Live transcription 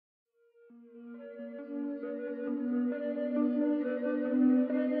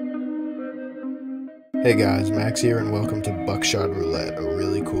Hey guys, Max here and welcome to Buckshot Roulette, a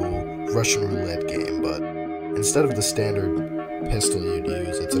really cool Russian roulette game, but instead of the standard pistol you'd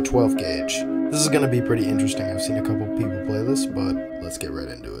use, it's a 12 gauge. This is going to be pretty interesting. I've seen a couple people play this, but let's get right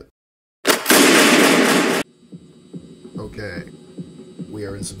into it. Okay, we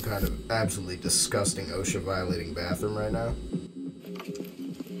are in some kind of absolutely disgusting OSHA violating bathroom right now.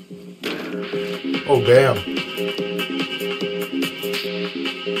 Oh, bam.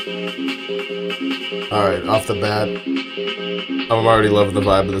 Alright, off the bat, I'm already loving the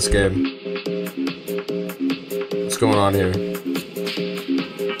vibe of this game. What's going on here?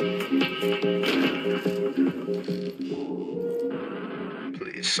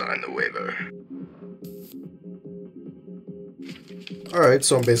 Please sign the waiver. Alright,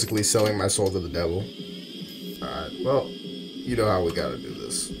 so I'm basically selling my soul to the devil. Alright, well, you know how we gotta do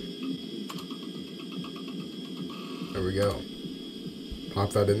this. There we go.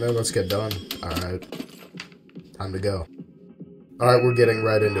 Pop that in there, let's get done. Alright. Time to go. Alright, we're getting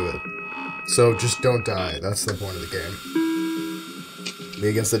right into it. So just don't die, that's the point of the game. Me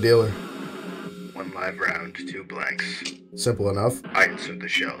against the dealer. One live round, 2 blanks. Simple enough. I insert the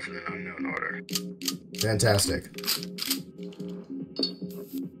shells in an unknown order. Fantastic.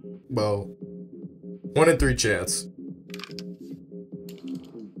 Well, 1 in 3 chance.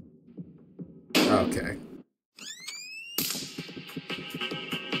 Okay.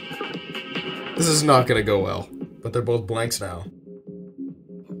 This is not gonna go well, but they're both blanks now.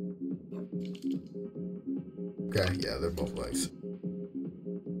 Okay, yeah, they're both blanks.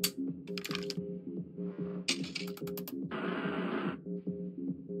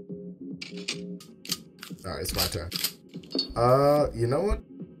 Alright, it's my turn. You know what?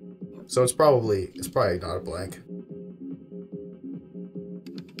 So it's probably not a blank.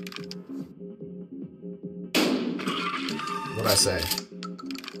 What'd I say?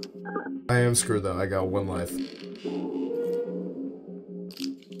 I am screwed though, I got 1 life.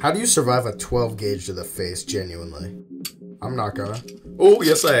 How do you survive a 12 gauge to the face, genuinely? I'm not gonna. Oh,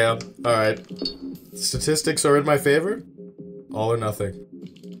 yes I am. Alright. Statistics are in my favor? All or nothing.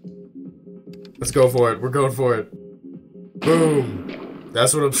 Let's go for it, we're going for it. Boom!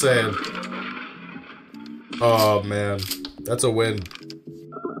 That's what I'm saying. Oh man, that's a win.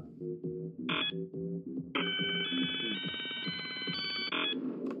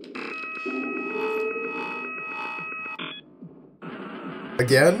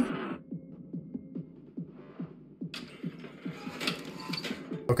 Again?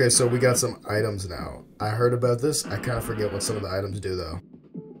 Okay, so we got some items now. I heard about this. I kind of forget what some of the items do, though.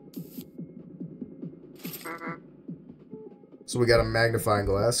 So we got a magnifying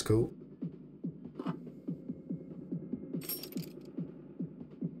glass. Cool.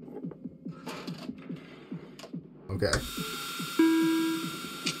 Okay.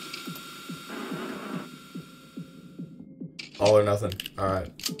 All or nothing.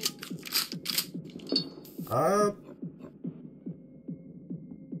 Alright. Alright,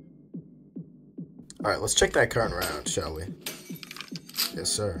 let's check that current round, shall we?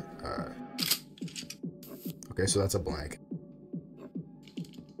 Yes, sir. Alright. Okay, so that's a blank.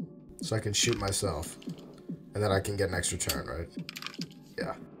 So I can shoot myself. And then I can get an extra turn, right?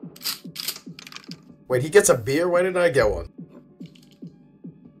 Yeah. Wait, he gets a beer? Why didn't I get one?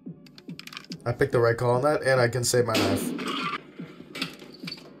 I picked the right call on that, and I can save my knife.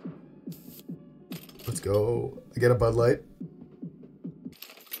 Let's go. I get a Bud Light.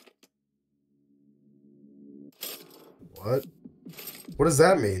 What? What does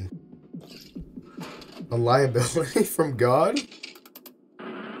that mean? A liability from God?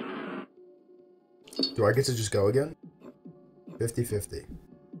 Do I get to just go again? 50-50.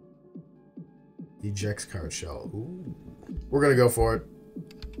 Ejects card shell. Ooh. We're gonna go for it.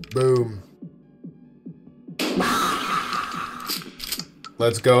 Boom.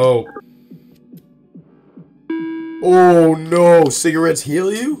 Let's go. Oh no! Cigarettes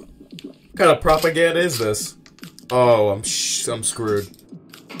heal you? What kind of propaganda is this? Oh, I'm screwed.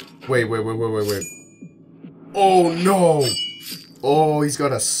 Wait. Oh no! Oh, he's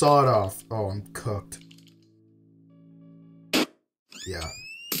got a sawed off. Oh, I'm cooked. Yeah.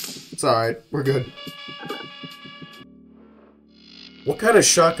 It's alright. We're good. What kind of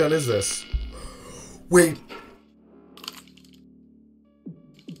shotgun is this? Wait.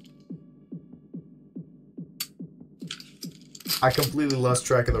 I completely lost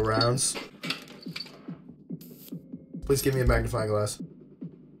track of the rounds. Please give me a magnifying glass.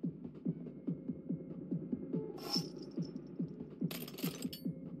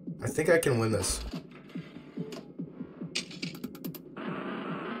 I think I can win this.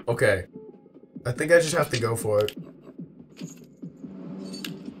 Okay. I think I just have to go for it.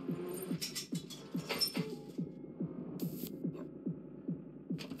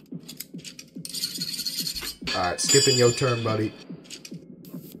 Alright, skipping your turn, buddy.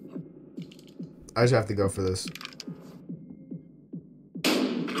 I just have to go for this.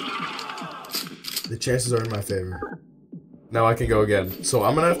 The chances are in my favor. Now I can go again. So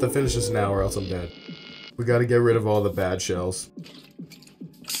I'm gonna have to finish this now or else I'm dead. We gotta get rid of all the bad shells.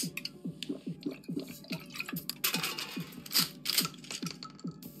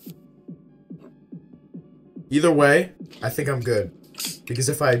 Either way, I think I'm good. Because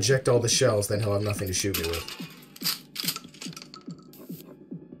if I eject all the shells, then he'll have nothing to shoot me with.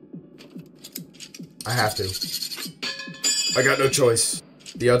 I have to. I got no choice.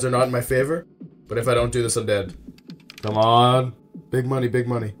 The odds are not in my favor, but if I don't do this, I'm dead. Come on. Big money, big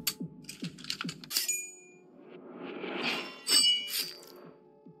money.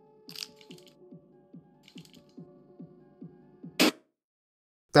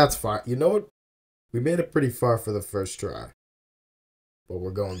 That's fine. You know what? We made it pretty far for the first try. But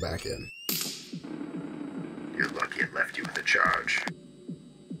we're going back in. You're lucky it left you with a charge.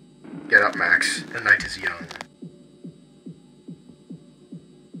 Get up, Max. The night is young.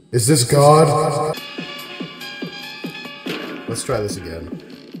 Is this God? Let's try this again.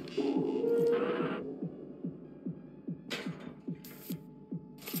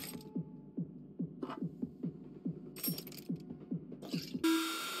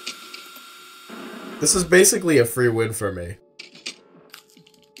 This is basically a free win for me.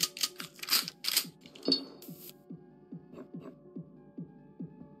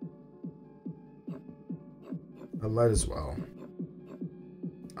 I might as well.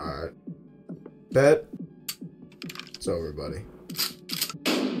 Alright. Bet. It's over, buddy.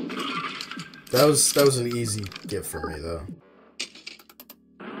 That was an easy gift for me, though.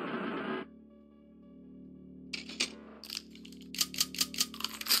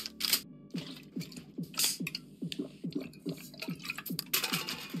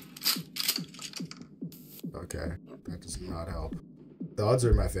 Okay, that does not help. The odds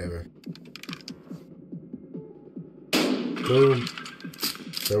are in my favor. Boom.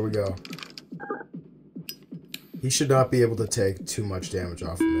 There we go. He should not be able to take too much damage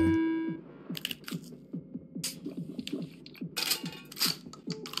off of me.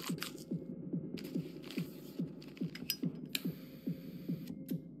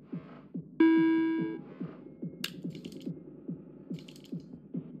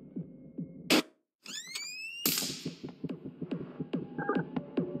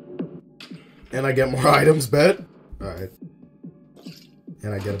 And I get more items, bet? Alright.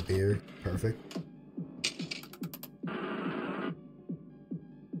 And I get a beer. Perfect.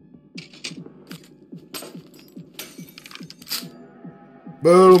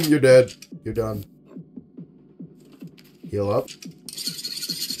 Boom! You're dead. You're done. Heal up.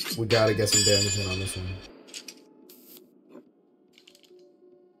 We gotta get some damage in on this one.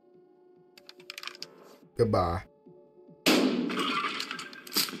 Goodbye.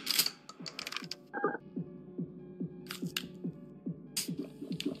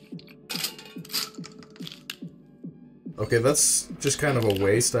 Okay, that's just kind of a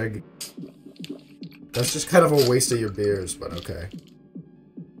waste. That's just kind of a waste of your beers, but okay.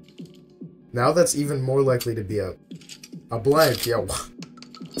 Now that's even more likely to be a blank. Yo,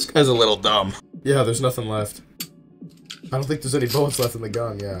 this guy's a little dumb. Yeah, there's nothing left. I don't think there's any bullets left in the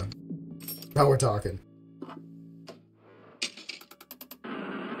gun, yeah. Now we're talking.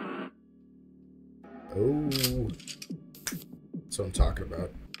 Oh. That's what I'm talking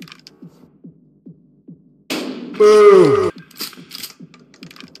about. Boom!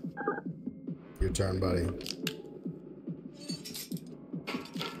 Your turn, buddy.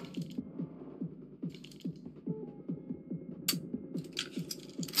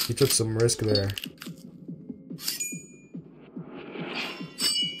 He took some risk there.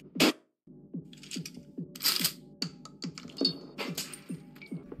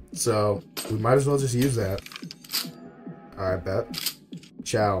 So, we might as well just use that. Alright, bet.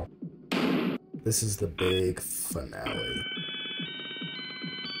 Ciao. This is the big finale.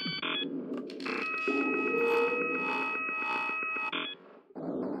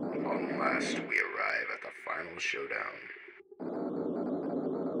 Long last, we arrive at the final showdown.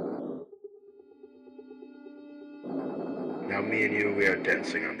 Now me and you, we are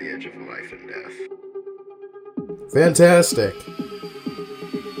dancing on the edge of life and death. Fantastic!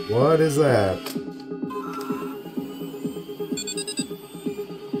 What is that?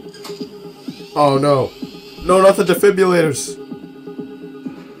 Oh no. No, not the defibrillators!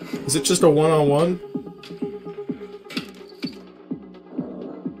 Is it just a one-on-one?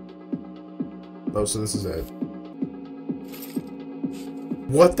 Oh, so this is it.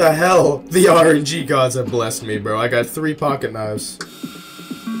 What the hell? The RNG gods have blessed me, bro. I got 3 pocket knives.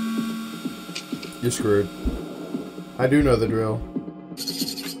 You're screwed. I do know the drill.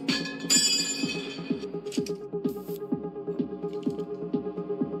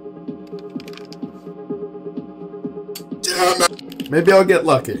 Damn it! Maybe I'll get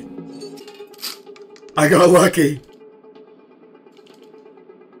lucky. I got lucky.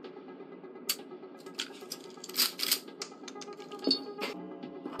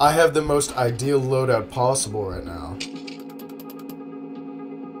 I have the most ideal loadout possible right now.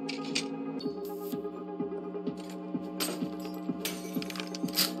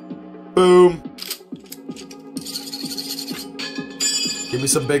 Boom. Give me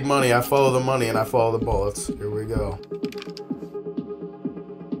some big money. I follow the money and I follow the bullets. Here we go.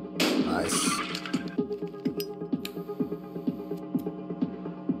 Nice.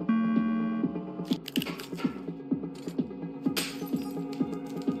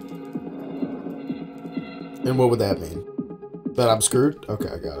 And what would that mean? That I'm screwed? Okay,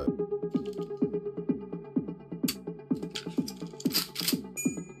 I got it.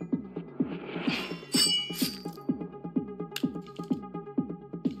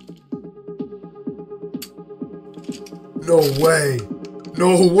 No way!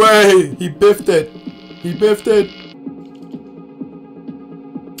 No way! He biffed it! He biffed it!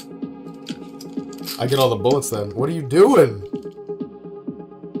 I get all the bullets then. What are you doing?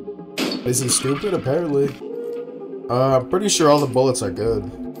 Is he stupid? Apparently. I'm pretty sure all the bullets are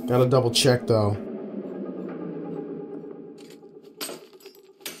good. Gotta double check though.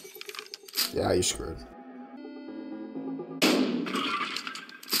 Yeah, you're screwed.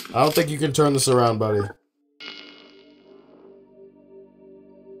 I don't think you can turn this around, buddy.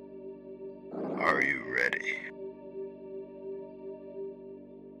 Are you ready?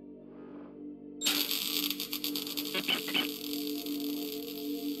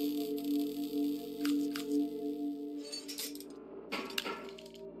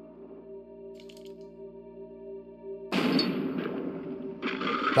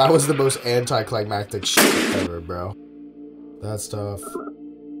 That was the most anticlimactic shit ever, bro. That's tough.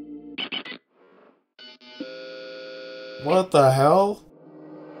 What the hell?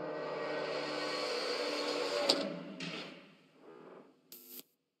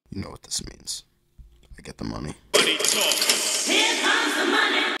 You know what this means. I get the money. Here comes the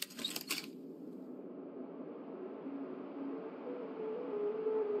money.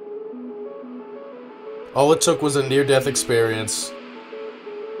 All it took was a near-death experience.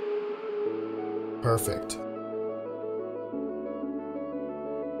 Perfect.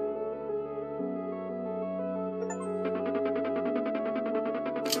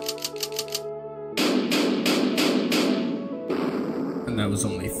 And that was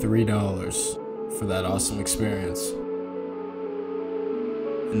only $3 for that awesome experience.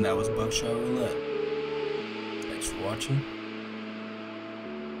 And that was Buckshot Roulette. Thanks for watching.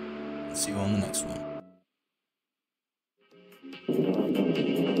 See you on the next one.